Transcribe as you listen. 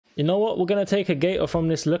You know what? We're gonna take a gator from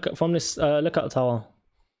this lookout tower.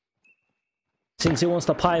 Since it wants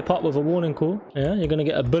to pipe up with a warning call, yeah, you're gonna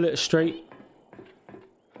get a bullet straight.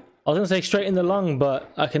 I was gonna say straight in the lung,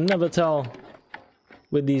 but I can never tell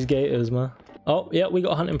with these gators, man. Oh, yeah, we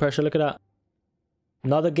got hunting pressure. Look at that.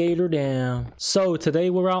 Another gator down. So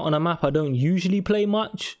today we're out on a map I don't usually play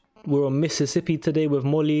much. We're on Mississippi today with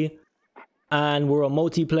Molly, and we're on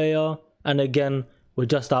multiplayer. And again, we're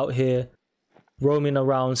just out here roaming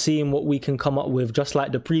around, seeing what we can come up with, just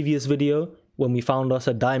like the previous video when we found us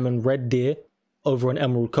a diamond red deer over on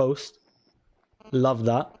Emerald Coast. Love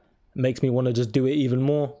that. Makes me want to just do it even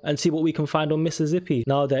more and see what we can find on Mississippi.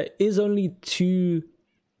 Now, there is only 2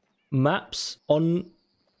 maps on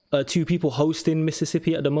 2 people hosting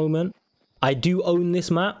Mississippi at the moment. I do own this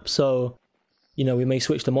map, so you know, we may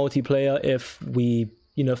switch to multiplayer if we,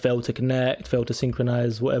 you know, fail to connect, fail to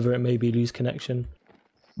synchronize, whatever it may be, lose connection.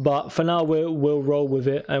 But for now, we'll roll with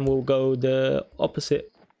it and we'll go the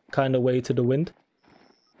opposite kind of way to the wind.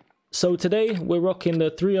 So today we're rocking the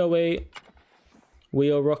 308. We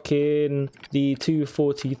are rocking the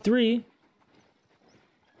 243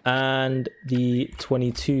 and the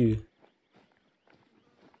 22.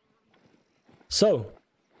 So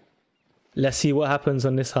let's see what happens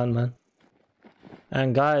on this hunt, man.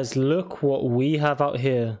 And guys, look what we have out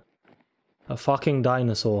here. A fucking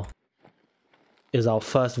dinosaur is our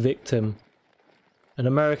first victim. An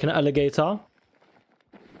American alligator.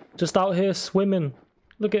 Just out here swimming.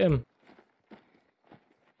 Look at him.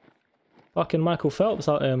 Fucking Michael Phelps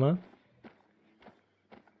out here, man.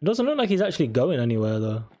 It doesn't look like he's actually going anywhere,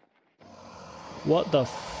 though. What the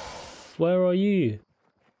f... Where are you?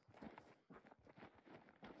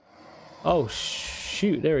 Oh,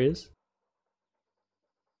 shoot. There he is.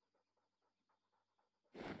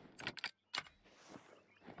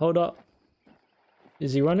 Hold up.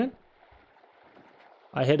 Is he running?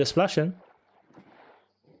 I hear the splashing.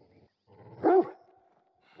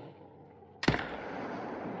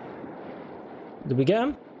 Did we get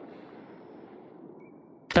him?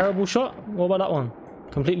 Terrible shot? What about that one?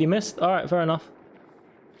 Completely missed? Alright, fair enough.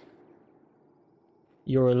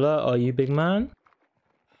 You're alert, are you, big man?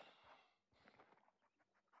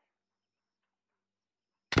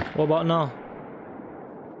 What about now?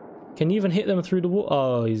 Can you even hit them through the wall?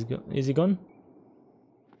 Oh, is he gone?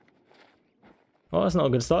 Oh, that's not a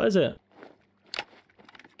good start, is it?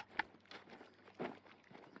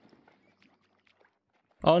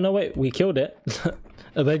 Oh, no, wait. We killed it.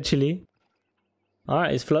 Eventually.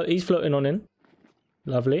 Alright, he's floating on in.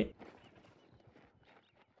 Lovely.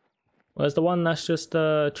 Where's the one that's just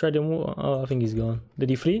treading water? Oh, I think he's gone.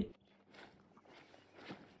 Did he flee?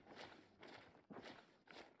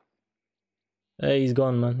 Hey, he's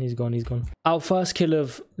gone, man. He's gone, he's gone. Our first kill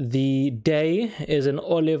of the day is an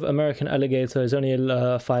olive American alligator. It's only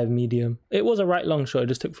a 5 medium. It was a right long shot. It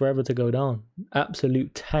just took forever to go down.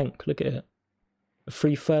 Absolute tank. Look at it. A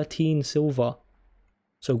 313 silver.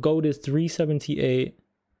 So gold is 378.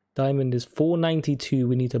 Diamond is 492.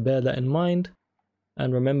 We need to bear that in mind.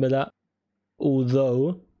 And remember that.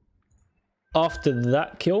 Although, after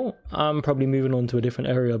that kill, I'm probably moving on to a different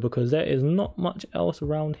area because there is not much else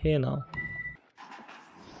around here now.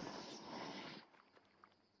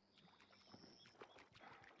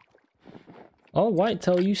 Oh,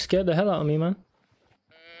 Whitetail, you scared the hell out of me, man.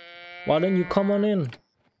 Why don't you come on in?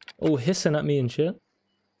 Oh, hissing at me and shit.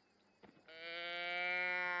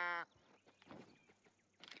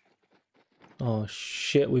 Oh,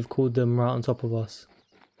 shit, we've called them right on top of us.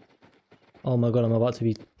 Oh my god, I'm about to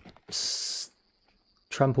be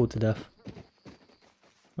trampled to death.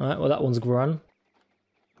 Alright, well that one's run.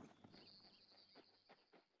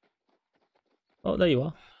 Oh, there you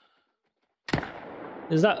are.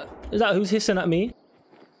 Is that who's hissing at me?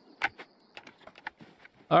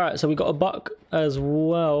 Alright, so we got a buck as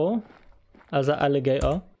well as that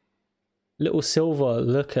alligator. Little silver,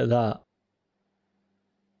 look at that.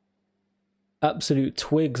 Absolute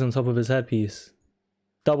twigs on top of his headpiece.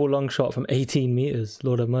 Double long shot from 18 meters,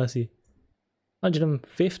 Lord have mercy.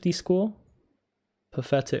 150 score?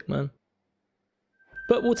 Pathetic, man.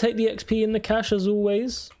 But we'll take the XP in the cash as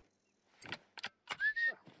always.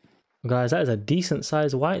 Guys, that is a decent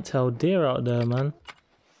sized whitetail deer out there, man.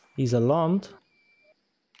 He's alarmed.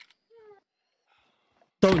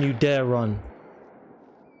 Don't you dare run.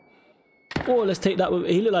 Oh, let's take that.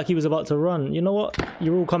 He looked like he was about to run. You know what?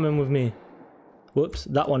 You're all coming with me. Whoops,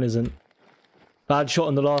 that one isn't. Bad shot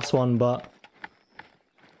on the last one, but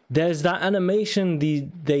there's that animation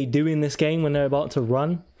they do in this game when they're about to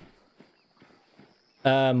run.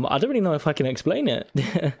 I don't really know if I can explain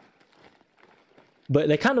it. But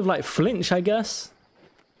they kind of like flinch, I guess.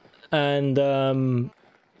 And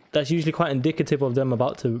that's usually quite indicative of them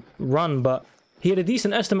about to run, but he had a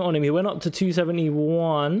decent estimate on him. He went up to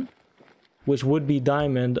 271, which would be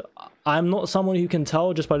diamond. I'm not someone who can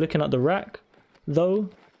tell just by looking at the rack, though.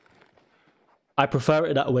 I prefer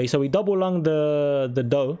it that way. So we double lung the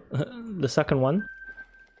doe, the second one.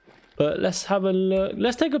 But let's have a look.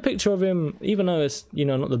 Let's take a picture of him, even though it's, you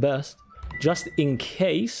know, not the best. Just in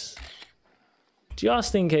case.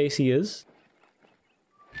 Just in case he is.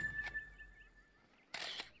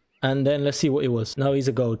 And then let's see what he was. No, he's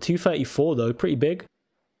a gold. 234 though, pretty big.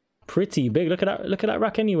 Pretty big. Look at that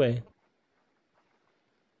rack anyway.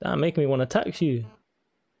 That making me want to tax you.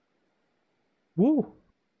 Woo.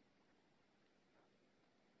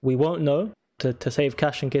 We won't know to save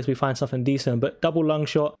cash in case we find something decent, but double lung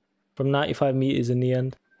shot from 95 meters in the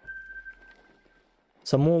end.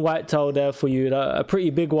 Some more whitetail there for you. A pretty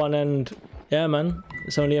big one, and yeah, man,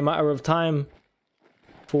 it's only a matter of time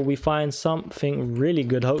before we find something really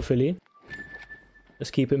good, hopefully. Let's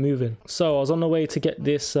keep it moving. So I was on the way to get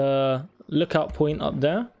this lookout point up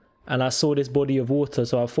there, and I saw this body of water,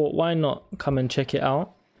 so I thought, why not come and check it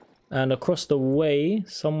out? And across the way,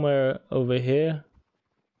 somewhere over here,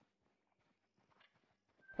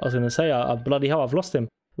 I was going to say, bloody hell, I've lost him.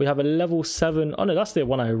 We have a level 7. Oh no, that's the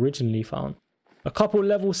one I originally found. A couple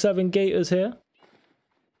level 7 gators here.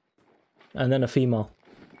 And then a female.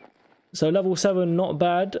 So level 7, not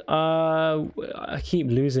bad. I keep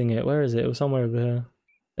losing it. Where is it? It was somewhere over here.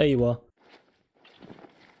 There you are.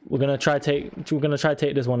 We're gonna try take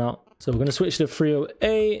this one out. So we're gonna switch to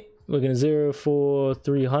 308. We're gonna 0 for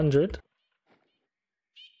 300.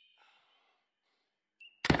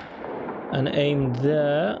 And aim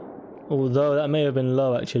there, although that may have been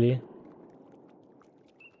low actually.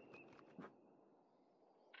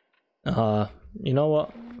 You know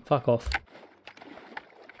what? Fuck off.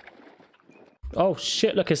 Oh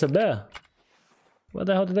shit, look, it's a bear. Where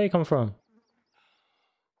the hell did they come from?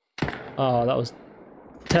 Oh, that was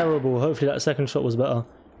terrible. Hopefully that second shot was better.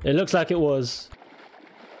 It looks like it was.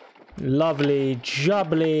 Lovely,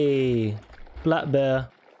 jubbly. Black bear.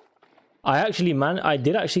 I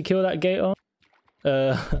did actually kill that gator.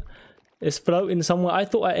 It's floating somewhere. I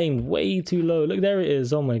thought I aimed way too low. Look, there it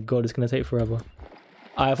is. Oh my god, it's gonna take forever.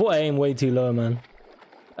 I thought I aimed way too low, man.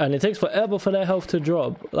 And it takes forever for their health to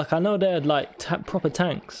drop. Like, I know they're like proper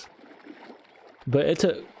tanks, but it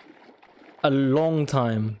took a long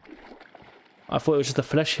time. I thought it was just a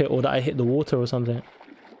flesh hit or that I hit the water or something.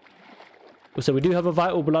 So we do have a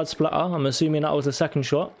vital blood splatter. I'm assuming that was the second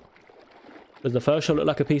shot. Because the first shot looked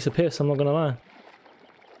like a piece of piss, I'm not gonna lie.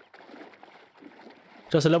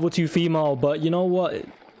 Just a level 2 female, but you know what?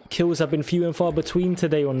 Kills have been few and far between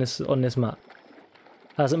today on this map.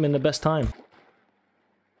 Hasn't been the best time.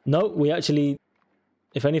 No, we actually,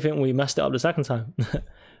 if anything, we messed it up the second time.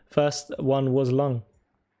 First one was lung.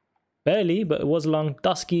 Barely, but it was lung.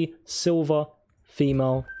 Dusky, silver,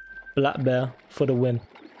 female, black bear for the win.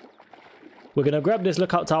 We're gonna grab this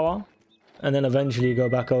lookout tower and then eventually go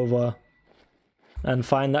back over and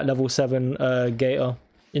find that level 7 gator.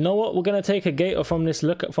 You know what? We're gonna take a gator from this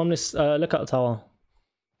lookout tower.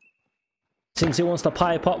 Since it wants to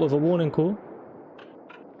pipe up with a warning call.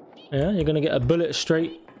 Yeah, you're gonna get a bullet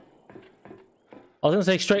straight. I was gonna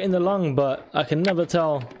say straight in the lung, but I can never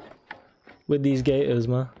tell with these gators,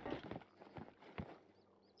 man.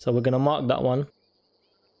 So we're gonna mark that one.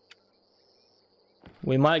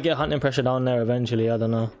 We might get hunting pressure down there eventually, I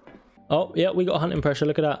don't know. Oh, yeah, we got hunting pressure,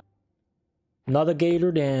 look at that. Another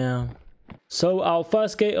gator down. So our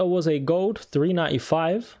first gator was a gold,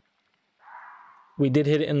 395. We did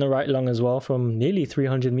hit it in the right lung as well from nearly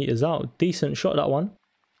 300 meters out. Decent shot, that one.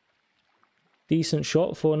 Decent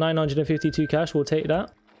shot for 952 cash, we'll take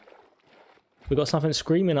that. We got something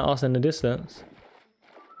screaming at us in the distance.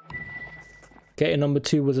 Gator number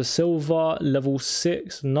 2 was a silver, level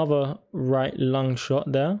 6. Another right lung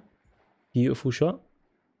shot there. Beautiful shot.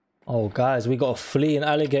 Oh, guys, we got a fleeing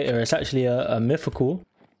alligator. It's actually a mythical.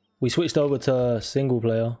 We switched over to single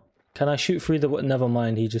player. Can I shoot through the... Never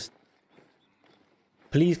mind, he just...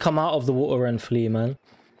 Please come out of the water and flee, man.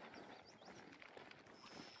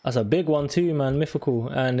 That's a big one too, man. Mythical.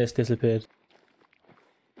 And it's disappeared.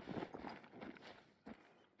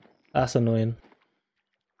 That's annoying.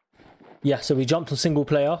 Yeah, so we jumped on single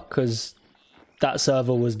player because that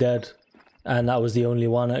server was dead. And that was the only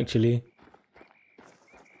one, actually.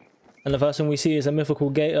 And the first thing we see is a mythical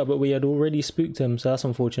gator, but we had already spooked him, so that's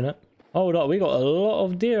unfortunate. Hold up, we got a lot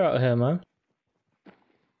of deer out here, man.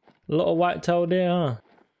 A lot of white-tailed deer, huh?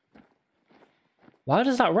 Why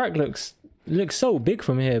does that rack look so big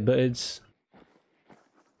from here, but it's...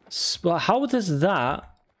 How does that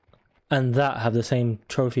and that have the same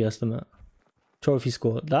trophy estimate? trophy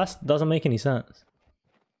score. That doesn't make any sense.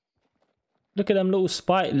 Look at them little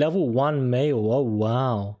spike. Level 1 male. Oh,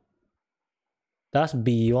 wow. That's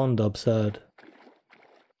beyond absurd.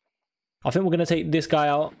 I think we're going to take this guy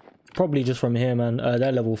out. Probably just from here, man.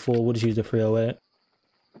 They're level 4. We'll just use the 308.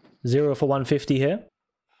 0 for 150 here.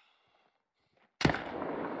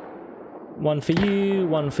 1 for you.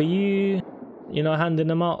 1 for you. You know, handing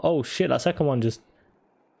them out. Oh, shit. That second one just...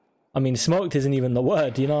 I mean, smoked isn't even the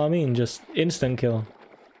word. You know what I mean? Just instant kill.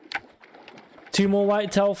 2 more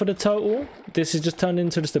whitetail for the total. This has just turned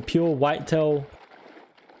into just a pure whitetail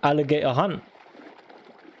alligator hunt.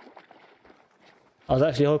 I was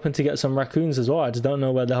actually hoping to get some raccoons as well. I just don't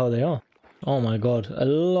know where the hell they are. Oh my god. A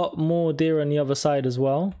lot more deer on the other side as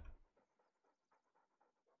well.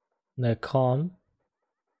 They're calm.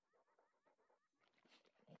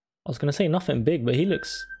 I was going to say nothing big, but he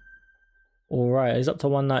looks alright. He's up to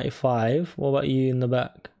 195. What about you in the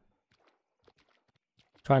back?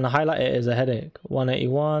 Trying to highlight it is a headache.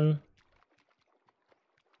 181.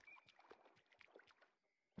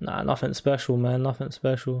 Nah, nothing special, man. Nothing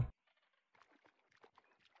special.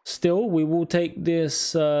 Still, we will take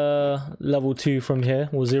this level 2 from here.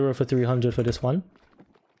 We'll 0 for 300 for this one.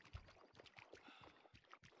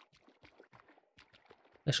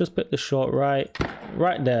 Let's just put the shot right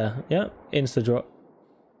there. Yeah, insta drop.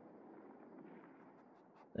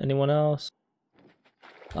 Anyone else?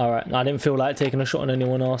 Alright, I didn't feel like taking a shot on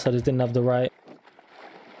anyone else. I just didn't have the right...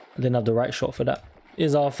 I didn't have the right shot for that.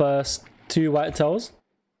 Here's our first 2 whitetails.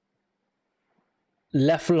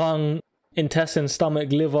 Left lung, intestine,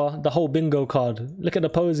 stomach, liver, the whole bingo card. Look at the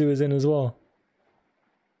pose he was in as well.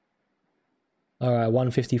 Alright,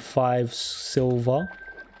 155 silver.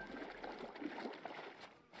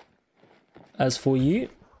 As for you,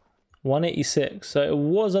 186. So it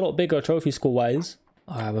was a lot bigger trophy score wise.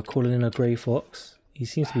 Alright, we're calling in a grey fox. He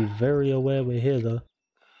seems to be very aware we're here though.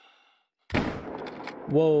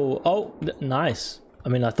 Whoa. Oh, nice. I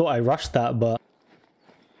mean, I thought I rushed that, but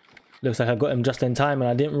looks like I got him just in time, and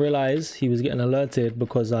I didn't realize he was getting alerted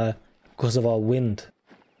because of our wind.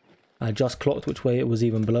 I just clocked which way it was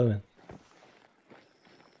even blowing.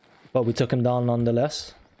 But we took him down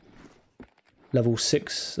nonetheless. Level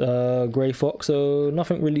 6 grey fox, so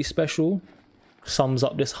nothing really special. Sums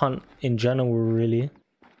up this hunt in general, really.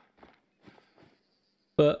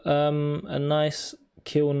 But a nice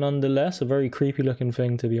kill nonetheless. A very creepy looking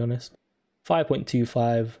thing, to be honest.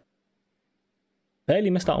 5.25. Barely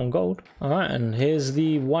missed out on gold. Alright, and here's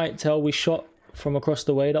the whitetail we shot from across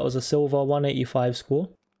the way. That was a silver 185 score.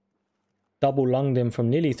 Double lunged him from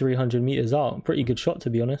nearly 300 meters out. Pretty good shot, to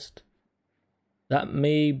be honest. That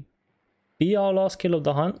may be our last kill of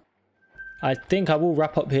the hunt. I think I will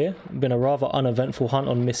wrap up here. It's been a rather uneventful hunt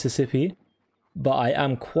on Mississippi. But I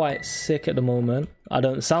am quite sick at the moment. I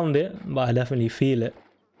don't sound it, but I definitely feel it.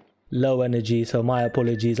 Low energy, so my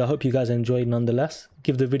apologies. I hope you guys enjoyed nonetheless.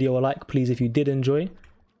 Give the video a like, please, if you did enjoy.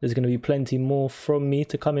 There's going to be plenty more from me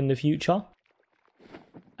to come in the future.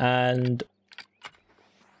 And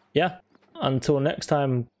yeah, until next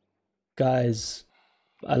time, guys,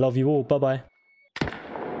 I love you all. Bye-bye.